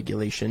meeting their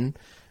regulation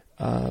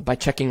by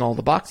checking all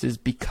the boxes,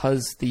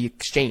 because the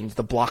exchange,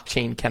 the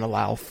blockchain, can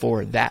allow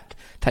for that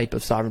type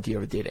of sovereignty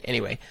over data.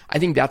 Anyway, I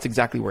think that's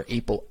exactly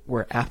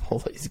where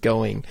Apple is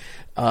going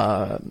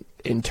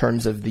in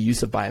terms of the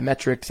use of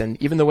biometrics.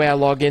 And even the way I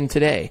log in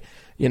today,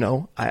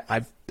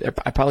 I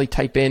probably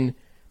type in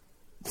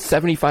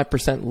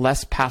 75%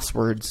 less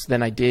passwords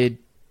than I did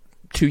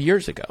 2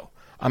 years ago.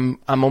 I'm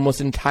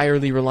almost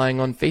entirely relying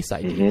on Face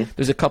ID.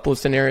 There's a couple of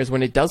scenarios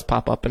when it does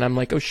pop up and I'm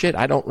like, oh shit,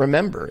 I don't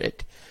remember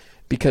it,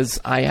 because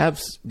I have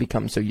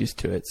become so used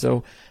to it.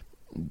 So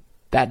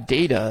that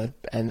data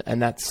and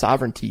that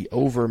sovereignty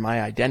over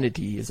my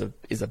identity is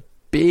a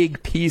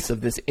big piece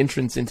of this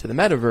entrance into the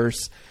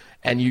metaverse.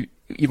 And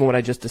even what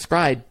I just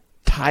described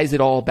ties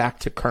it all back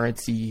to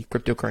currency,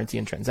 cryptocurrency,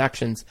 and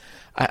transactions.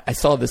 I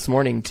saw this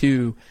morning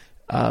too,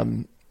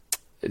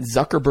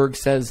 Zuckerberg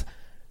says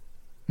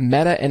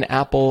Meta and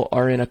Apple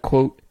are in a,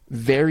 quote,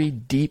 very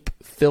deep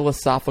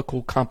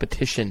philosophical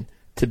competition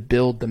to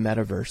build the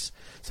metaverse.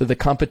 So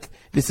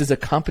this is a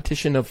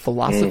competition of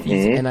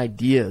philosophies and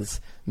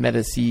ideas,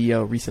 Meta's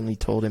CEO recently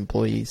told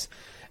employees.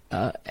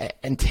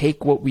 And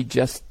take what we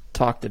just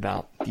talked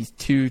about. These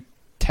two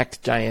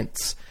tech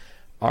giants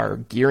are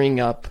gearing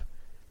up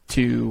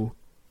to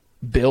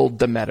build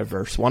the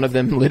metaverse. One of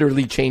them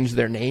literally changed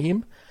their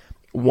name.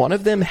 One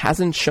of them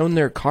hasn't shown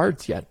their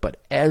cards yet, but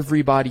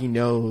everybody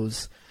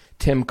knows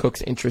Tim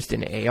Cook's interest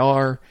in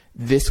AR.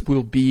 This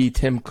will be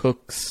Tim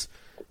Cook's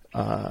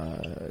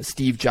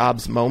Steve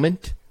Jobs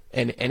moment,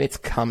 and it's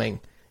coming.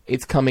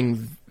 It's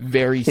coming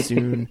very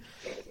soon,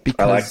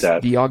 because I like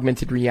that. The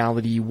augmented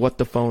reality, what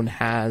the phone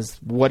has,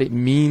 what it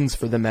means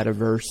for the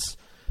metaverse,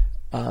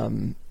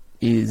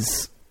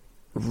 is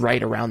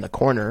right around the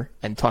corner.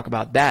 And talk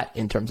about that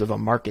in terms of a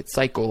market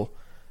cycle,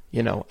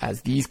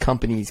 as these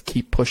companies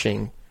keep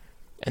pushing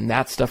and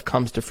that stuff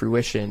comes to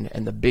fruition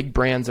and the big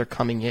brands are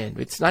coming in.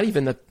 It's not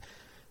even the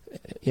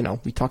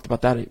we talked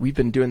about that. We've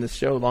been doing this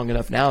show long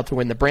enough now to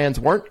when the brands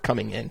weren't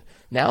coming in.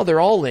 Now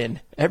they're all in.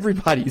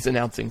 Everybody's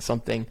announcing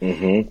something.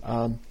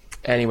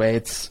 Anyway,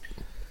 it's...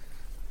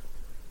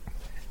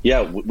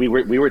 Yeah, we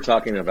were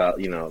talking about,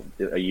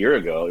 a year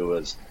ago, it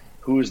was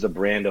who's the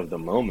brand of the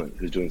moment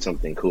who's doing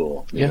something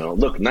cool.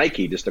 Look,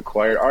 Nike just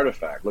acquired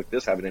Artifact. Look,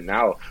 this happened. And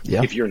now,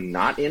 if you're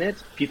not in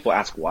it, people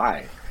ask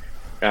why.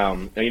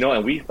 And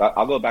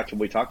I'll go back to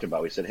what we talked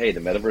about. We said, hey, the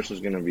metaverse is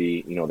going to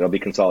be, there'll be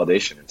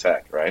consolidation in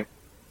tech, right?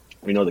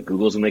 We know that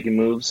Google's making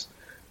moves.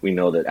 We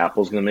know that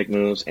Apple's going to make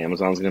moves.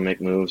 Amazon's going to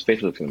make moves.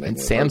 Facebook's going to make and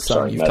moves.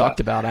 Samsung, you've talked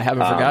about. I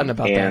haven't forgotten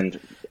about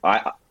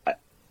that.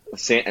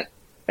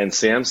 And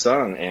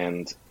Samsung,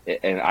 and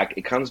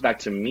it comes back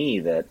to me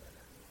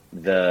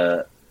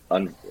that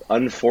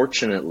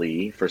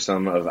unfortunately for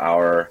some of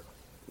our,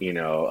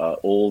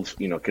 old,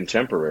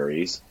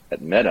 contemporaries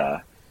at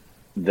Meta,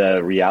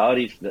 the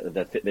reality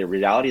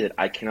that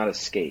I cannot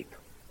escape,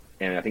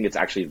 and I think it's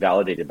actually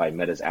validated by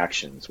Meta's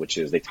actions, which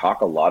is they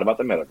talk a lot about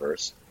the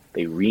metaverse.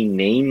 They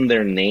rename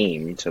their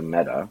name to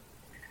Meta,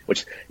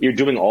 which you're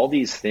doing all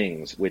these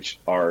things which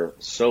are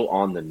so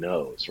on the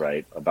nose,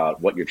 right,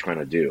 about what you're trying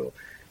to do.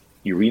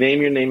 You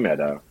rename your name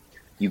Meta.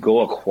 You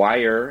go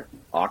acquire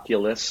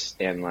Oculus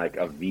and like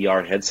a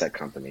VR headset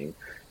company.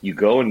 You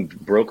go and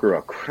broker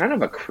a kind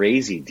of a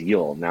crazy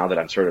deal now that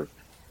I'm sort of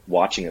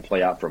watching it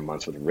play out for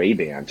months with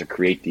Ray-Ban to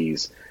create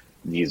these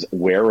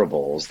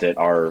wearables that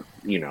are,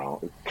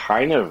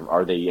 kind of,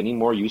 are they any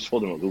more useful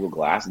than Google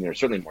Glass? And they're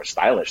certainly more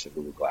stylish than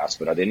Google Glass,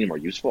 but are they any more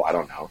useful? I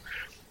don't know.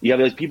 You have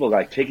those people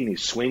like taking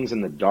these swings in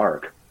the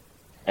dark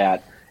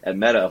at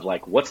Meta of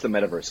like, what's the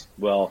metaverse?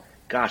 Well,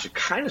 gosh, it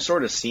kind of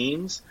sort of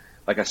seems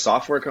like a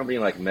software company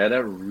like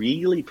Meta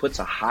really puts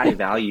a high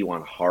value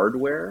on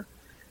hardware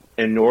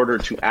in order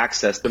to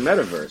access the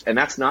metaverse. And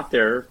that's not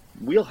their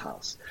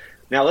wheelhouse.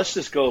 Now let's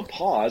just go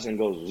pause and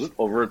go zip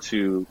over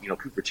to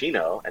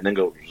Cupertino and then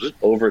go zip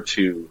over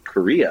to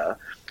Korea.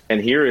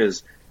 And here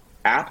is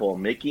Apple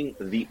making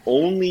the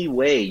only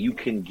way you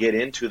can get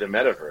into the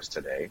metaverse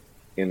today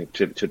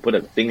to put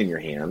a thing in your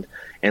hand,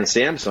 and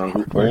Samsung,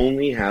 who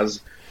only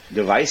has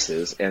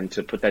devices and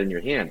to put that in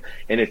your hand.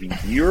 And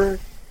if you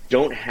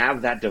don't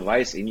have that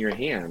device in your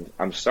hand,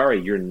 I'm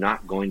sorry, you're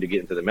not going to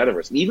get into the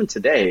metaverse. And even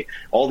today,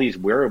 all these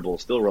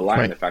wearables still rely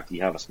on the fact that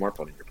you have a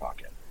smartphone in your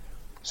pocket.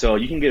 So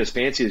you can get as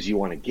fancy as you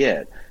want to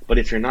get, but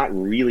if you're not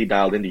really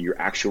dialed into your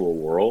actual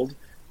world,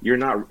 you're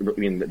not. I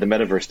mean, the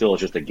metaverse still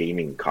is just a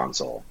gaming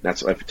console.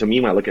 That's, to me,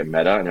 when I look at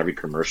Meta and every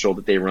commercial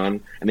that they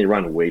run, and they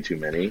run way too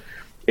many,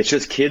 it's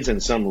just kids in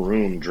some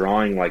room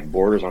drawing like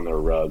borders on their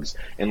rugs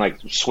and like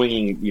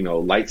swinging,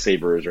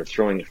 lightsabers or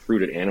throwing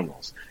fruit at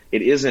animals.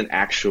 It isn't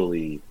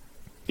actually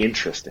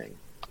interesting.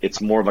 It's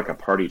more of like a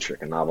party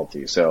trick, a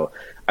novelty. So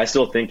I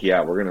still think, we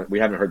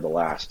haven't heard the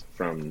last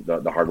from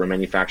the hardware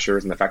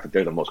manufacturers, and the fact that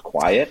they're the most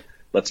quiet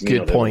lets me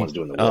know they're the ones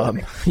doing the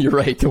work. You're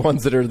right. The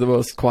ones that are the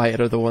most quiet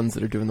are the ones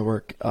that are doing the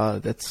work.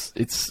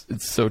 It's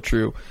so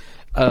true.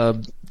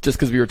 Just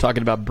because we were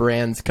talking about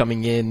brands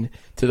coming in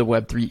to the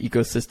Web3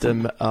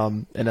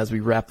 ecosystem, and as we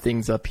wrap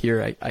things up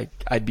here,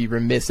 I'd be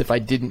remiss if I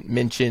didn't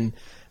mention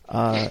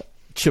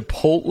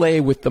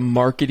Chipotle with the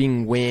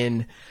marketing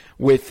win,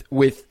 with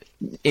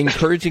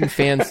encouraging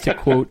fans to,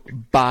 quote,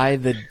 buy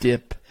the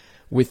dip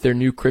with their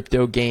new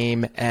crypto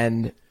game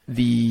and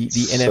the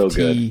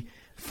NFT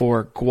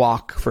for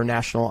guac for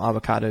National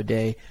Avocado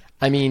Day.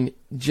 I mean,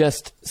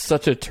 just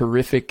such a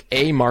terrific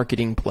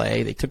marketing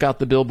play. They took out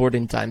the billboard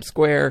in Times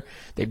Square.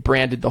 They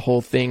branded the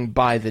whole thing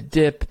buy the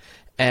dip,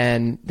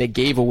 and they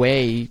gave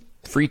away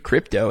free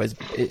crypto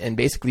and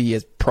basically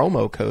as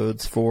promo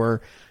codes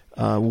for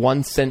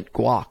 1 cent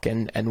guac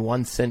and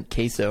 1 cent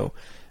queso.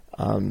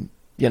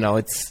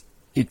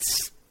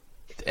 It's.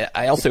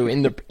 I also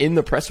in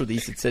the press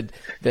release it said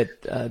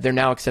that they're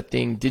now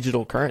accepting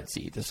digital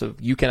currency, so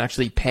you can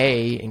actually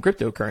pay in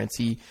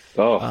cryptocurrency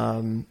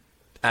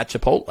at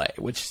Chipotle,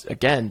 which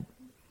again,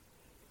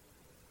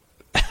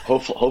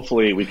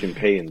 hopefully we can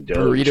pay in Doge.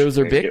 Burritos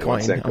or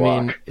Bitcoin. I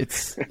mean,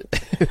 it's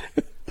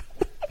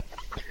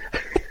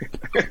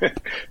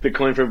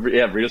Bitcoin for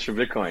burritos for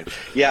Bitcoin.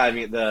 Yeah, I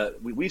mean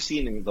we've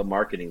seen the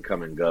marketing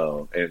come and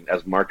go, and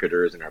as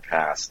marketers in our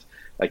past.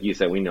 Like you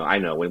said, I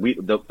know when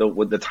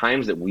the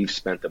times that we've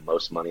spent the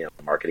most money on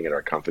marketing at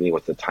our company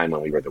was the time when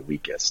we were the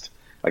weakest.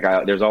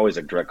 There's always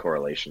a direct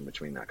correlation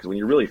between that, because when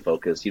you're really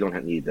focused, you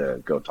don't need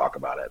to go talk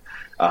about it.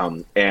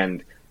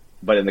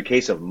 But in the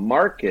case of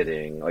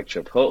marketing, like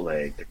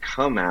Chipotle, to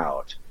come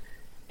out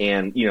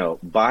and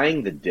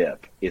buying the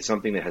dip is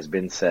something that has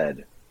been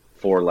said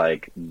for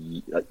like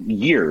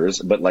years,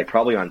 but like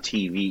probably on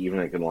TV even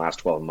like in the last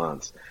 12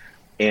 months.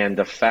 And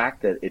the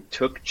fact that it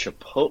took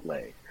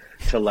Chipotle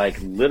to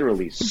like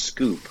literally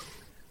scoop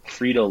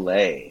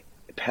Frito-Lay,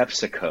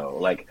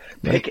 PepsiCo,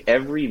 pick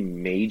every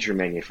major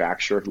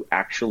manufacturer who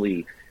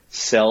actually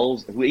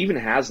sells, who even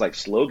has like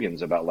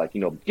slogans about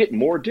get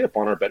more dip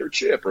on our better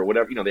chip or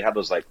whatever. They have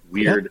those like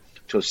weird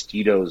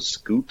Tostitos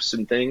scoops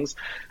and things.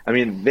 I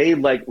mean, they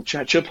like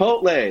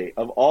Chipotle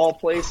of all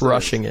places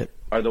crushing it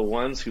are the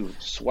ones who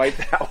swipe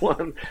that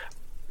one.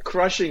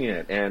 Crushing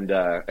it, and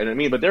I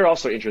mean, but they're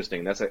also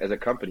interesting. As a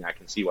company, I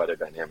can see why they're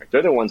dynamic.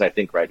 They're the ones I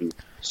think, right, who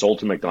sold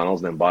to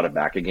McDonald's and then bought it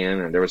back again,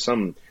 and there was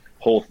some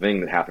whole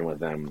thing that happened with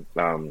them.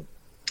 I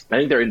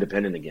think they're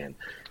independent again,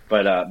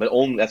 but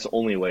that's the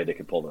only way they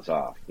could pull this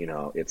off.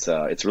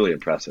 It's really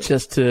impressive.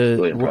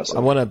 Really impressive. I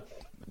want to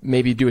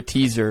maybe do a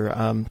teaser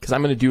because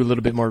I'm going to do a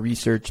little bit more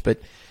research, but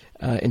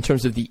in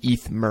terms of the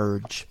ETH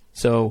merge,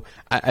 So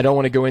I don't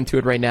want to go into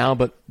it right now,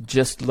 but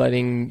just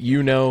letting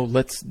you know,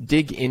 let's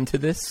dig into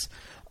this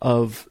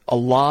of a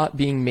lot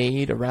being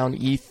made around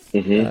ETH,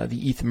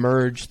 the ETH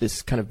merge,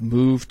 this kind of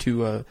move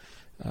to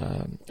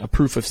a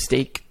proof of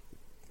stake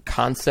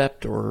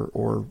concept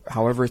or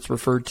however it's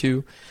referred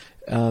to.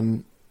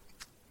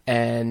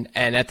 And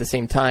at the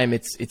same time,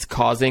 it's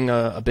causing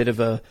a bit of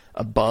a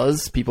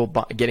buzz, people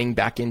getting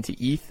back into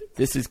ETH.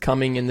 This is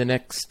coming in the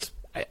next,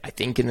 I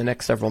think, in the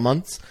next several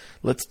months.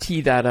 Let's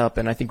tee that up,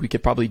 and I think we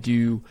could probably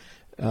do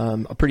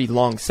a pretty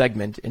long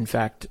segment, in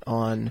fact,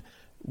 on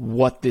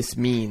what this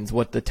means,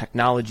 what the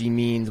technology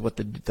means, what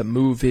the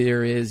move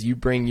here is. You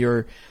bring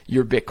your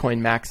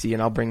Bitcoin Maxi,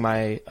 and I'll bring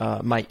my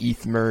my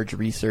ETH merge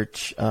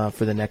research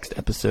for the next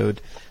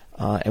episode,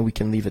 and we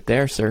can leave it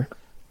there, sir.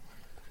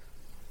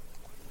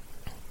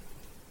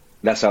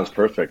 That sounds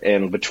perfect.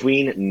 And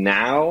between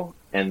now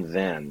and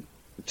then,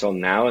 until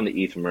now and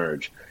the ETH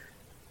merge,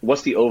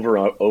 what's the over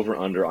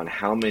under on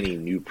how many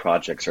new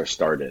projects are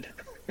started?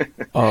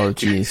 Oh,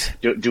 geez.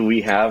 Do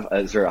we have,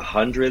 is there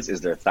hundreds?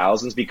 Is there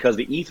thousands? Because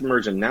the ETH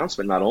merge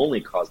announcement not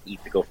only caused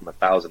ETH to go from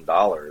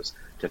 $1,000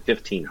 to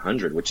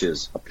 $1,500, which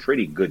is a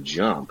pretty good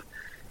jump.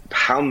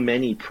 How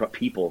many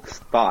people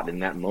thought in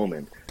that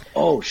moment,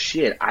 oh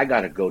shit, I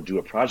got to go do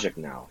a project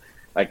now?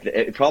 Like,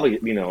 it probably,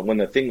 when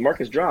the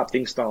markets drop,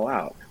 things stall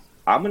out.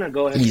 I'm going to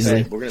go ahead and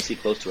say we're going to see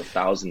close to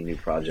 1,000 new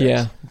projects.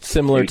 Yeah,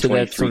 similar Maybe to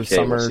that sort of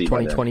summer we'll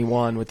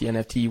 2021 with the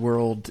NFT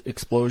world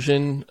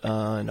explosion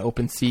and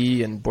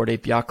OpenSea and Bored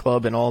Ape Yacht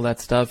Club and all that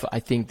stuff.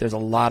 I think there's a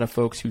lot of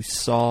folks who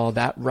saw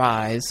that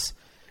rise,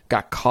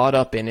 got caught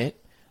up in it.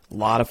 A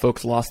lot of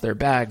folks lost their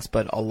bags,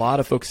 but a lot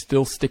of folks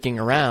still sticking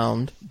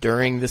around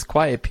during this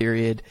quiet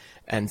period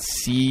and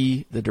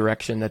see the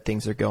direction that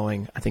things are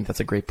going. I think that's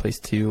a great place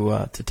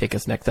to take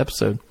us next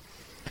episode.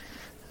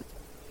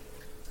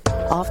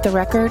 Off the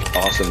record.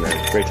 Awesome,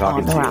 man. Great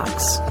talking on the to you.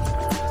 rocks.